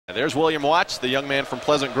And there's William Watts, the young man from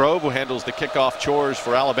Pleasant Grove who handles the kickoff chores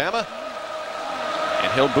for Alabama.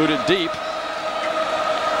 And he'll boot it deep.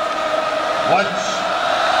 Watts,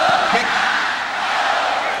 kick.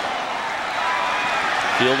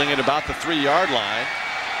 Fielding it about the 3-yard line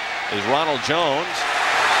is Ronald Jones.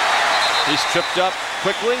 He's tripped up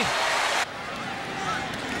quickly.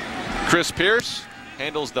 Chris Pierce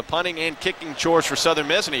handles the punting and kicking chores for Southern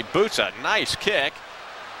Miss, and he boots a nice kick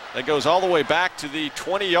that goes all the way back to the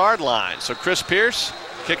 20-yard line. So Chris Pierce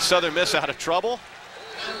kicks Southern Miss out of trouble.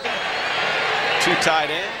 2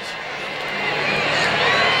 tight ends.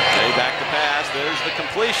 They back the pass. There's the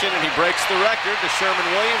completion, and he breaks the record to Sherman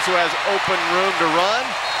Williams, who has open room to run.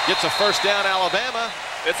 Gets a first down, Alabama.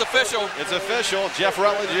 It's official. It's official. Jeff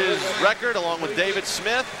Rutledge's record, along with David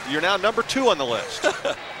Smith. You're now number 2 on the list.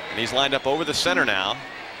 And he's lined up over the center now.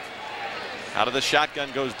 Out of the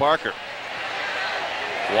shotgun goes Barker.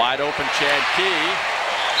 Wide open Chad Key.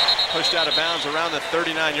 Pushed out of bounds around the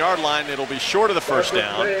 39-yard line. It'll be short of the first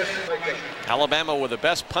down. Alabama with the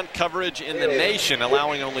best punt coverage in the nation,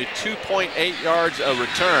 allowing only 2.8 yards a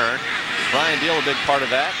return. Brian Deal a big part of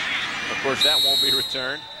that. Of course, that won't be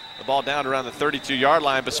returned. The ball down around the 32-yard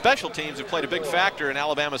line. But special teams have played a big factor in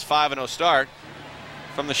Alabama's 5-0 start.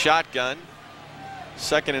 From the shotgun.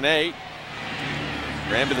 2nd and 8.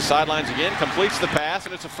 Graham to the sidelines again, completes the pass,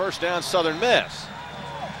 and it's a first down, Southern Miss.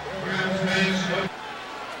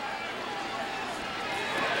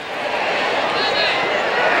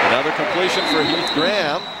 Another completion for Heath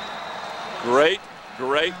Graham. Great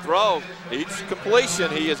throw. Each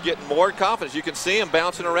completion, he is getting more confidence. You can see him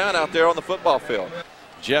bouncing around out there on the football field.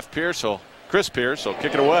 Chris Pierce will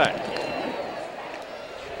kick it away.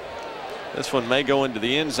 This one may go into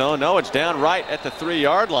the end zone. No, it's down right at the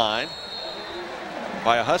 3-yard line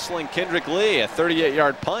by a hustling Kendrick Lee. A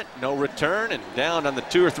 38-yard punt, no return, and down on the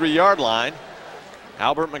 2 or 3-yard line.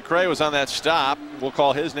 Albert McCray was on that stop. We'll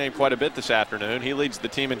call his name quite a bit this afternoon. He leads the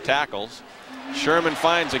team in tackles. Sherman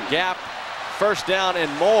finds a gap. First down and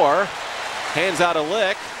more. Hands out a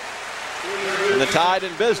lick. And the Tide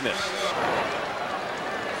in business.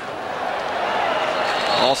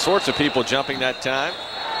 All sorts of people jumping that time.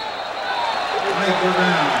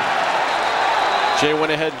 Jay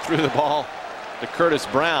went ahead and threw the ball to Curtis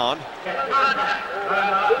Brown.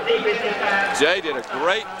 Jay did a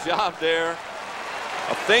great job there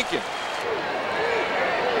of thinking.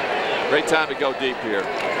 Great time to go deep here.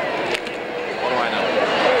 What do I know?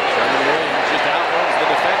 Sherman Williams just outruns the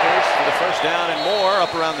defenders for the first down and more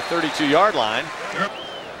up around the 32-yard line.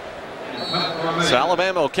 So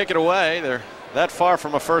Alabama will kick it away. They're that far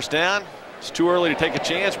from a first down. It's too early to take a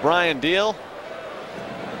chance. Brian Deal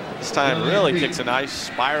this time really kicks a nice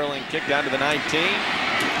spiraling kick down to the 19.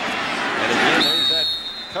 And again, there's that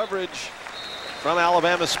coverage from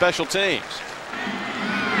Alabama's special teams.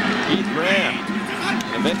 Heath Graham,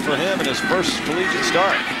 an event for him in his first collegiate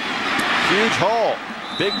start. Huge hole,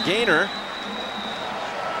 big gainer.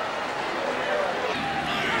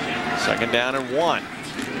 2nd down and 1.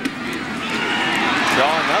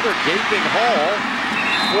 Draw another gaping hole.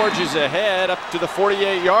 Forges ahead up to the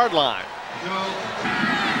 48-yard line.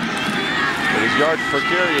 But his yards per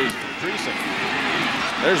carry is increasing.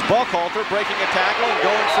 There's Buckhalter breaking a tackle and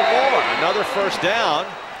going for more. Another first down.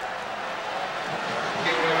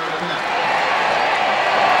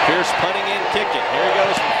 Pierce punting and kicking. Here he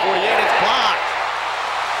goes from 48. It's blocked.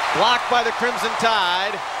 Blocked by the Crimson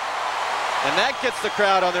Tide. And that gets the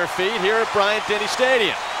crowd on their feet here at Bryant-Denny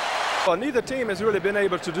Stadium. Well, neither team has really been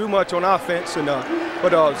able to do much on offense,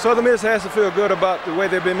 but Southern Miss has to feel good about the way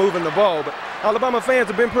they've been moving the ball. But Alabama fans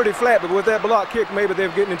have been pretty flat, but with that block kick, maybe they're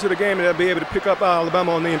getting into the game and they'll be able to pick up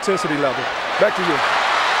Alabama on the intensity level. Back to you.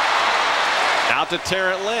 Out to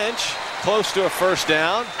Terrence Lynch, close to a first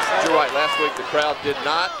down. You're right, last week the crowd did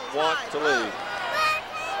not want to leave.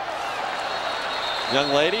 Young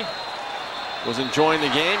lady was enjoying the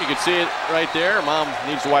game. You can see it right there. Mom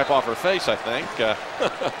needs to wipe off her face, I think.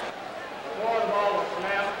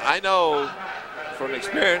 I know from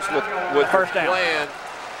experience with first down. Playing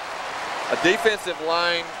a defensive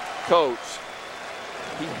line coach,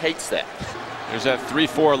 he hates that. There's that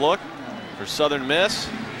 3-4 look for Southern Miss.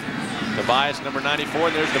 Tobias, number 94,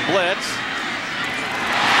 and there's the blitz.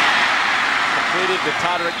 Completed to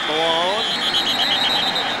Todrick Malone.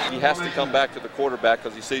 He has to come back to the quarterback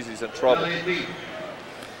because he sees he's in trouble.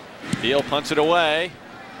 Deal punts it away.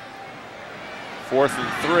 4th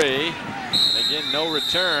and 3. And again, no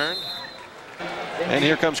return. And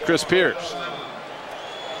here comes Chris Pierce.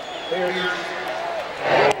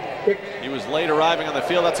 He was late arriving on the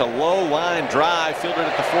field. That's a low line drive fielded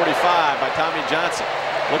at the 45 by Tommy Johnson.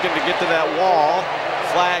 Looking to get to that wall.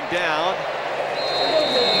 Flag down.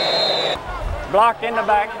 blocked in the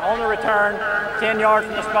back on the return, 10 yards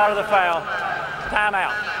from the spot of the foul.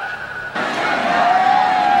 Timeout.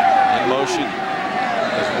 In motion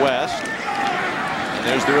is West. And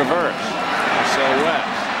there's the reverse. Marcel West.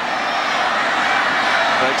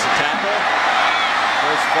 Breaks the tackle.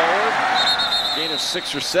 Goes forward. Gain of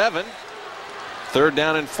 6 or 7. 3rd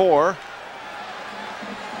down and 4.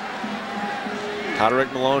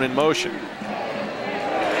 Roderick Malone in motion. Jay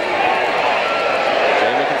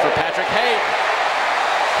looking for Patrick Hape.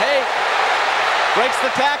 Hape breaks the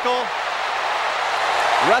tackle.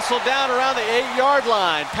 Wrestled down around the 8-yard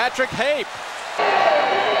line. Patrick Hape. They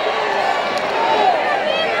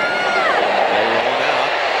rolled out.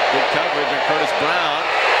 Good coverage and Curtis Brown.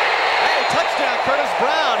 Hey, touchdown Curtis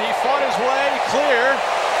Brown. He fought his way clear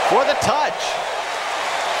for the touch.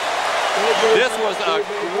 This was a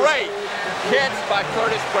great catch by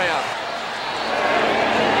Curtis Brown.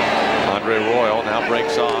 Andre Royal now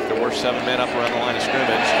breaks off. There were 7 men up around the line of scrimmage.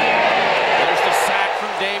 There's the sack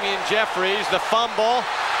from Damian Jeffries, the fumble,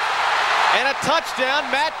 and a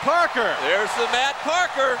touchdown, Matt Parker. There's the Matt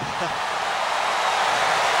Parker.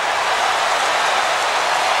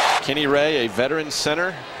 Kenny Ray, a veteran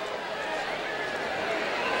center.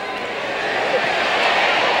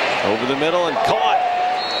 Over the middle and caught.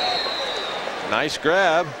 Nice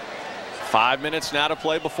grab. 5 minutes now to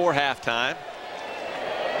play before halftime.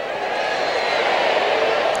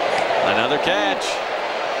 Another catch.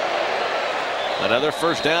 Another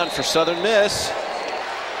first down for Southern Miss.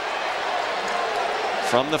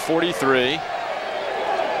 From the 43.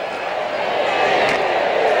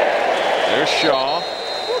 There's Shaw.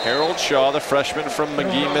 Harold Shaw, the freshman from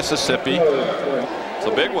McGee, Mississippi. It's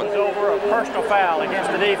a big one. It's over a personal foul against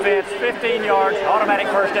the defense. 15 yards, automatic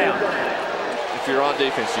first down. If you're on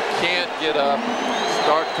defense, you can't get up,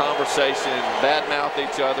 start conversation, badmouth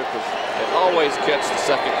each other, because they always catch the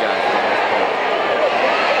second guy.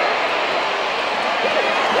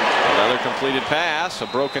 Another completed pass, a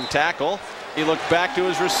broken tackle. He looked back to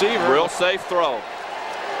his receiver. Real safe throw.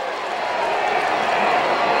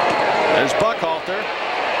 There's Buckhalter.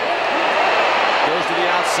 Goes to the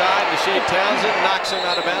outside. Deshae Townsend knocks him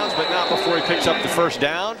out of bounds, but not before he picks up the first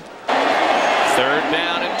down. 3rd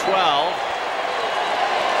down and 12.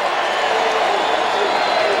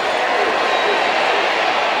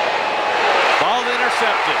 Ball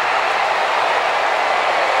intercepted.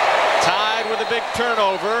 Tied with a big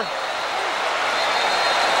turnover.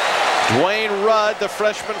 Dwayne Rudd, the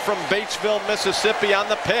freshman from Batesville, Mississippi, on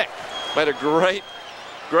the pick. Made a great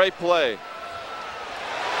play.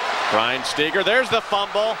 Brian Steger, there's the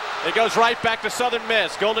fumble. It goes right back to Southern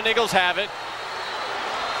Miss. Golden Eagles have it.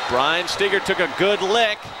 Brian Steger took a good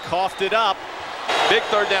lick, coughed it up. Big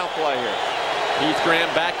 3rd down play here. Heath Graham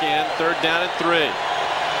back in, 3rd down and 3.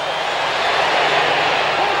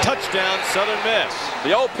 Touchdown, Southern Miss.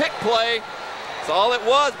 The old pick play, that's all it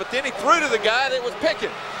was, but then he threw to the guy that was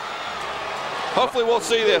picking. Hopefully we'll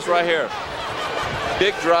see this right here.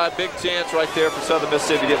 Big drive, big chance right there for Southern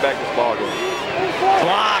Mississippi to get back this ball game.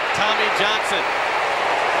 Block, Tommy Johnson.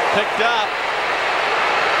 Picked up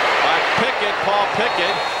by Pickett, Paul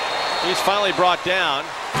Pickett. He's finally brought down.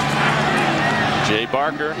 Jay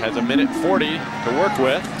Barker has a minute 40 to work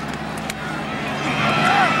with.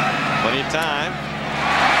 Plenty of time.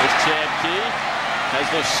 There's Chad Key. Has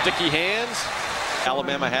those sticky hands.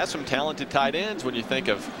 Alabama has some talented tight ends when you think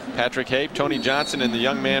of Patrick Hape, Tony Johnson, and the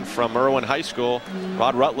young man from Irwin High School,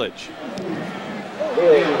 Rod Rutledge.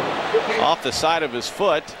 Off the side of his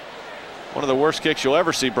foot. One of the worst kicks you'll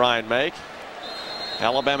ever see Brian make.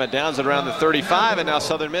 Alabama downs it around the 35, and now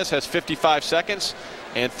Southern Miss has 55 seconds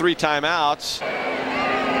and 3 timeouts.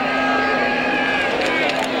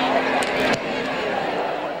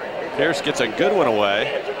 Pierce gets a good one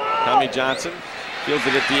away. Tommy Johnson fields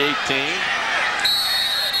it at the 18.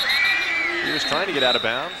 He was trying to get out of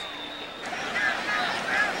bounds.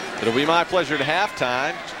 It'll be my pleasure at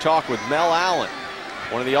halftime to talk with Mel Allen,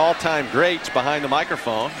 one of the all-time greats behind the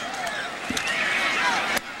microphone.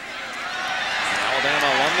 Alabama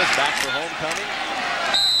alumnus back for homecoming.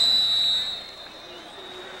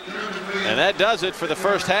 And that does it for the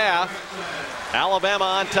first half. Alabama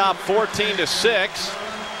on top 14-6.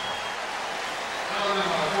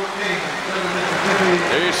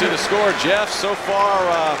 There you see the score, Jeff. So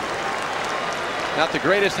far, not the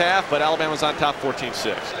greatest half, but Alabama's on top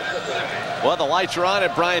 14-6. Well, the lights are on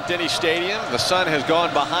at Bryant-Denny Stadium. The sun has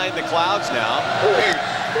gone behind the clouds now.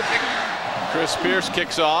 Chris Pierce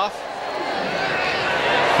kicks off.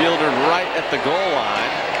 Fieldered right at the goal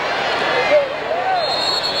line.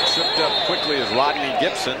 Tripped up quickly is Rodney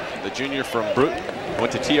Gibson, the junior from Bruton.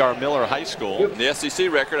 Went to T.R. Miller High School. The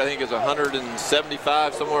SEC record, I think, is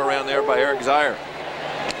 175, somewhere around there, by Eric Zier.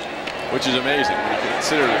 Which is amazing when you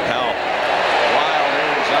consider how wild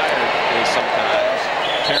Eric Zier is sometimes.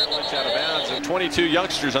 Terrence Lynch out of bounds, and 22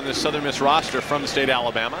 youngsters on this Southern Miss roster from the state of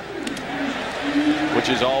Alabama, which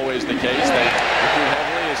is always the case. They recruit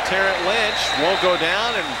heavily as Terrence Lynch won't go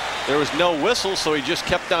down, and there was no whistle, so he just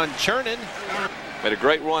kept on churning. Made a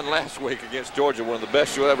great run last week against Georgia, one of the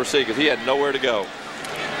best you'll ever see, because he had nowhere to go.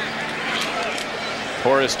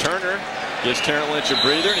 Horace Turner gives Terrence Lynch a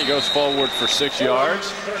breather, and he goes forward for 6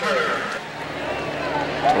 yards.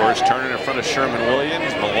 Horace Turner in front of Sherman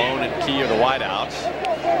Williams, Malone and Key are the wideouts.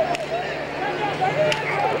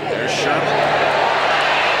 There's Sherman.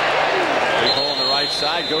 Big hole on the right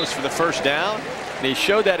side, goes for the first down, and he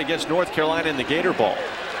showed that against North Carolina in the Gator Bowl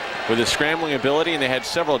with his scrambling ability, and they had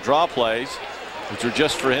several draw plays which were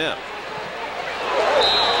just for him.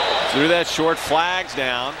 Threw that short, flags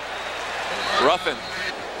down. Roughing.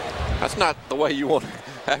 That's not the way you want to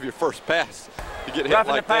have your first pass. You get hit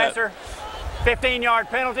Roughing like the passer. 15-yard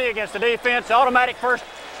penalty against the defense. Automatic first.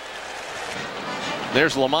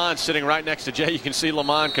 There's Lamont sitting right next to Jay. You can see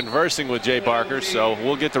Lamont conversing with Jay Barker, so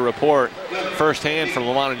we'll get the report firsthand from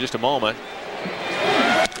Lamont in just a moment.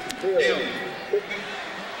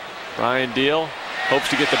 Brian Deal hopes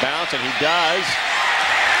to get the bounce, and he does.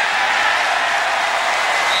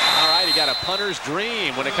 All right, he got a punter's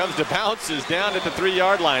dream when it comes to bounces down at the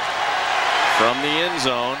 3-yard line from the end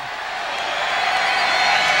zone.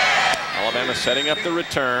 Alabama setting up the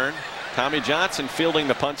return. Tommy Johnson fielding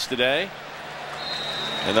the punts today.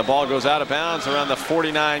 And the ball goes out of bounds around the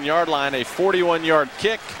 49-yard line, a 41-yard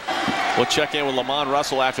kick. We'll check in with Lamont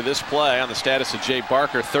Russell after this play on the status of Jay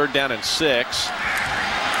Barker, 3rd down and 6.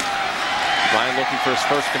 Ryan looking for his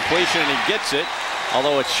first completion, and he gets it,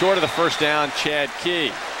 although it's short of the first down. Chad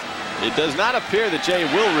Key. It does not appear that Jay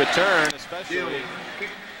will return, especially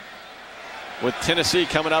with Tennessee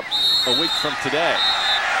coming up a week from today.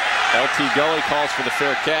 LT Gully calls for the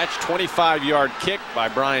fair catch. 25-yard kick by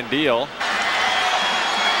Brian Deal.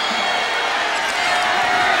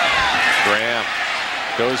 Graham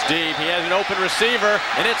goes deep. He has an open receiver,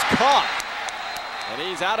 and it's caught. And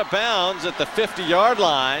he's out of bounds at the 50-yard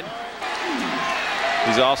line.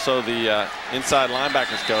 He's also the inside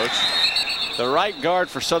linebackers coach. The right guard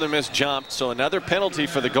for Southern Miss jumped, so another penalty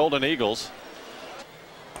for the Golden Eagles.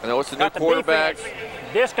 I know it's the new quarterback.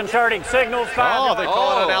 Disconcerting signals. Oh, they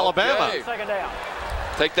call it on Alabama. Okay. 2nd down.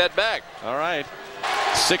 Take that back. All right.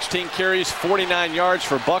 16 carries, 49 yards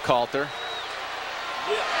for Buckhalter.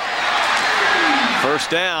 First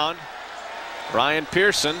down. Ryan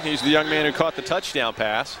Pearson, he's the young man who caught the touchdown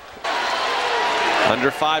pass.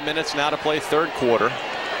 Under 5 minutes now to play 3rd quarter.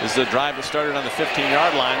 This is a drive that started on the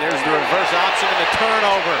 15-yard line. There's the reverse option and the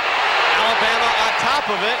turnover. Alabama on top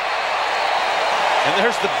of it. And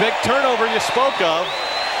there's the big turnover you spoke of.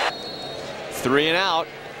 3 and out.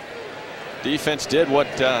 Defense did what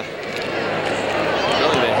really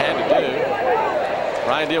they had to do.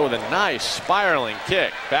 Ryan Deal with a nice spiraling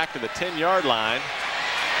kick back to the 10-yard line.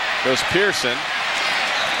 Goes Pearson.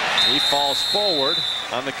 He falls forward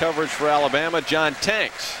on the coverage for Alabama. John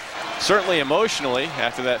Tanks. Certainly emotionally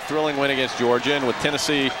after that thrilling win against Georgia and with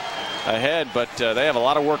Tennessee ahead, but they have a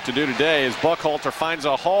lot of work to do today as Buckhalter finds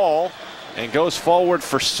a hole and goes forward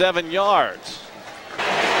for 7 yards.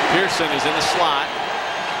 Pearson is in the slot,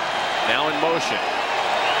 now in motion.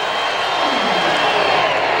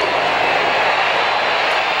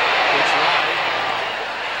 It's right.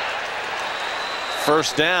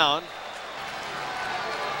 First down,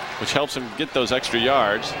 which helps him get those extra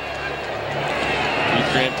yards. Keith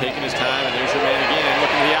Graham taking his time, and there's your man again,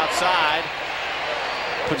 looking to the outside.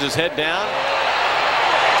 Puts his head down.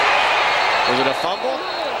 Was it a fumble?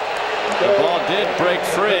 The ball did break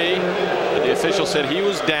free, but the official said he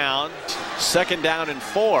was down. 2nd down and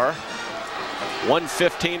 4.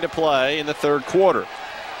 1:15 to play in the 3rd quarter.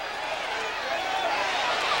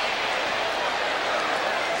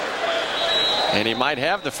 And he might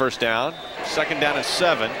have the first down. 2nd down and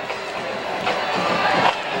 7. And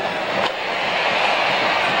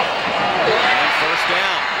first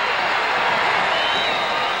down.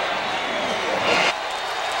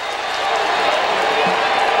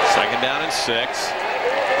 Down and 6. Looks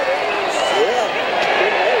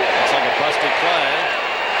like a busted play,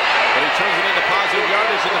 but he turns it into positive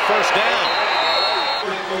yardage in the first down.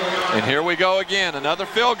 And here we go again, another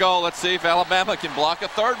field goal. Let's see if Alabama can block a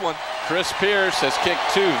 3rd one. Chris Pierce has kicked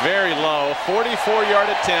 2 very low. 44-yard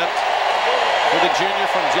attempt for the junior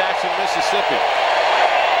from Jackson, Mississippi.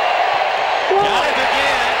 Got it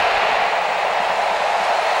again.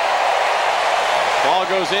 Ball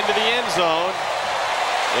goes into the end zone.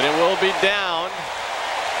 and it will be down.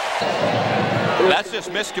 That's just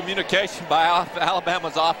miscommunication by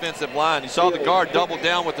Alabama's offensive line. You saw the guard double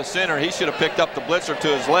down with the center. He should have picked up the blitzer to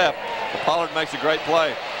his left. But Pollard makes a great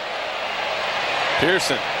play.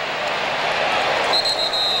 Pearson.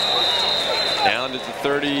 Down to the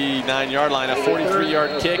 39-yard line, a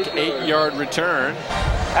 43-yard kick, 8-yard return.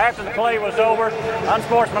 After the play was over,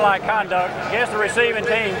 unsportsmanlike conduct against the receiving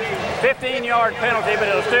team. 15-yard penalty, but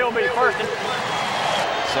it'll still be first.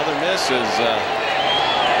 Southern Miss is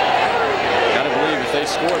got to believe if they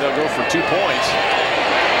score, they'll go for 2 points.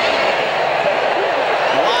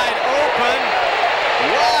 Wide open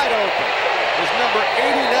is number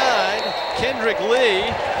 89, Kendrick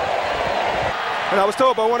Lee. And I was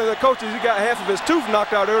told by one of the coaches he got half of his tooth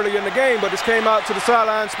knocked out early in the game, but just came out to the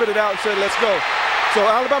sideline, spit it out, and said, let's go. So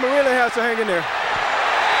Alabama really has to hang in there.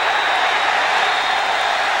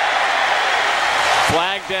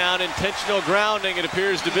 Flag down, intentional grounding it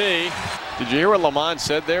appears to be. Did you hear what Lamont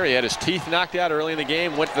said there? He had his teeth knocked out early in the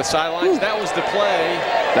game, went to the sidelines. That was the play.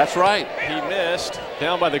 That's right. He missed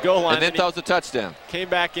down by the goal line. And then throws a touchdown. Came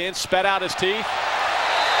back in, spat out his teeth.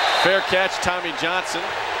 Fair catch, Tommy Johnson.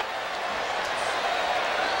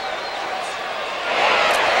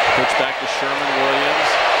 Pitch back to Sherman Williams.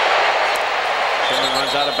 Sherman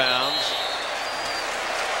runs out of bounds.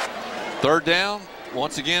 Third down,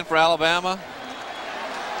 once again for Alabama.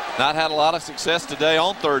 Not had a lot of success today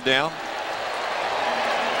on third down.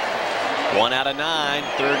 1 out of 9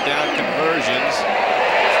 third down conversions.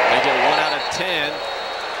 They get 1 out of 10.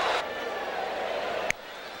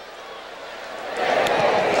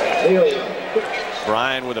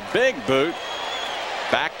 Bryan with a big boot.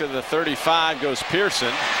 Back to the 35 goes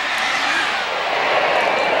Pearson.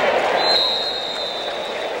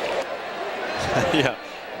 Yeah.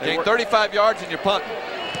 Gain 35 yards and you're punting.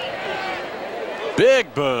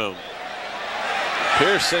 Big boom.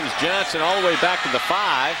 Pearson's Johnson all the way back to the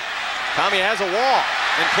 5. Tommy has a wall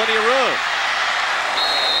and plenty of room.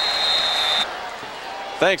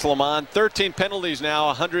 Thanks, Lamont. 13 penalties now,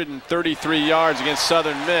 133 yards against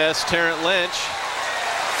Southern Miss. Terrence Lynch.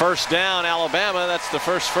 First down, Alabama. That's the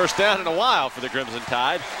first down in a while for the Crimson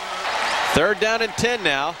Tide. Third down and 10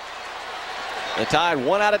 now. The Tide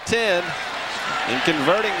 1 out of 10 in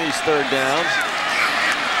converting these third downs.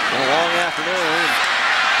 In a long afternoon.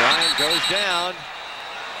 Bryan goes down.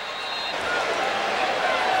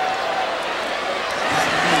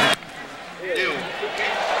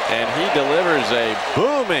 And he delivers a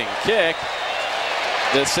booming kick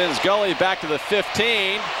that sends Gully back to the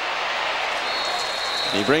 15.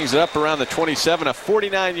 He brings it up around the 27, a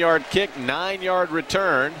 49-yard kick, 9-yard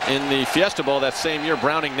return. In the Fiesta Bowl that same year,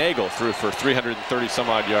 Browning-Nagel threw for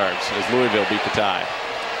 330-some-odd yards as Louisville beat the Tide.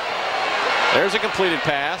 There's a completed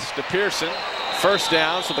pass to Pearson. First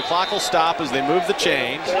down, so the clock will stop as they move the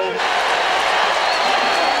chains.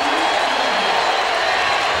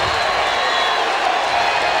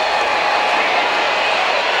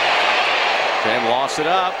 Graham lost it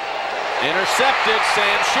up. Intercepted,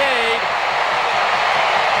 Sam Shade.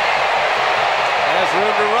 Has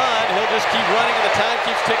room to run. He'll just keep running and the time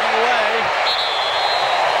keeps ticking away.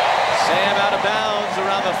 Sam out of bounds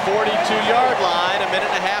around the 42-yard line. A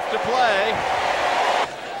minute and a half to play.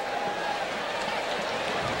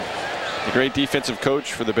 A great defensive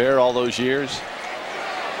coach for the Bear all those years.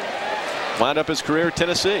 Wound up his career at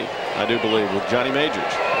Tennessee, I do believe, with Johnny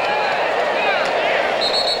Majors.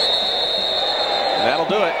 And that'll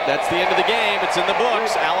do it. That's the end of the game. It's in the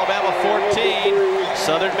books. Alabama 14.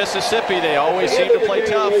 Southern Mississippi, they always seem to play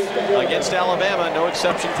tough against Alabama. No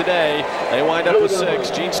exception today. They wind up with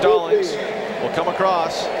 6. Gene Stallings will come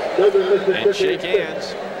across and shake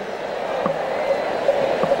hands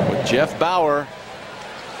with Jeff Bauer.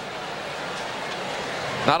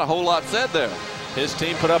 Not a whole lot said there. His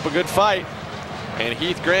team put up a good fight. And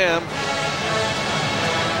Heath Graham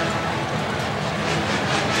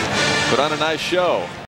put on a nice show.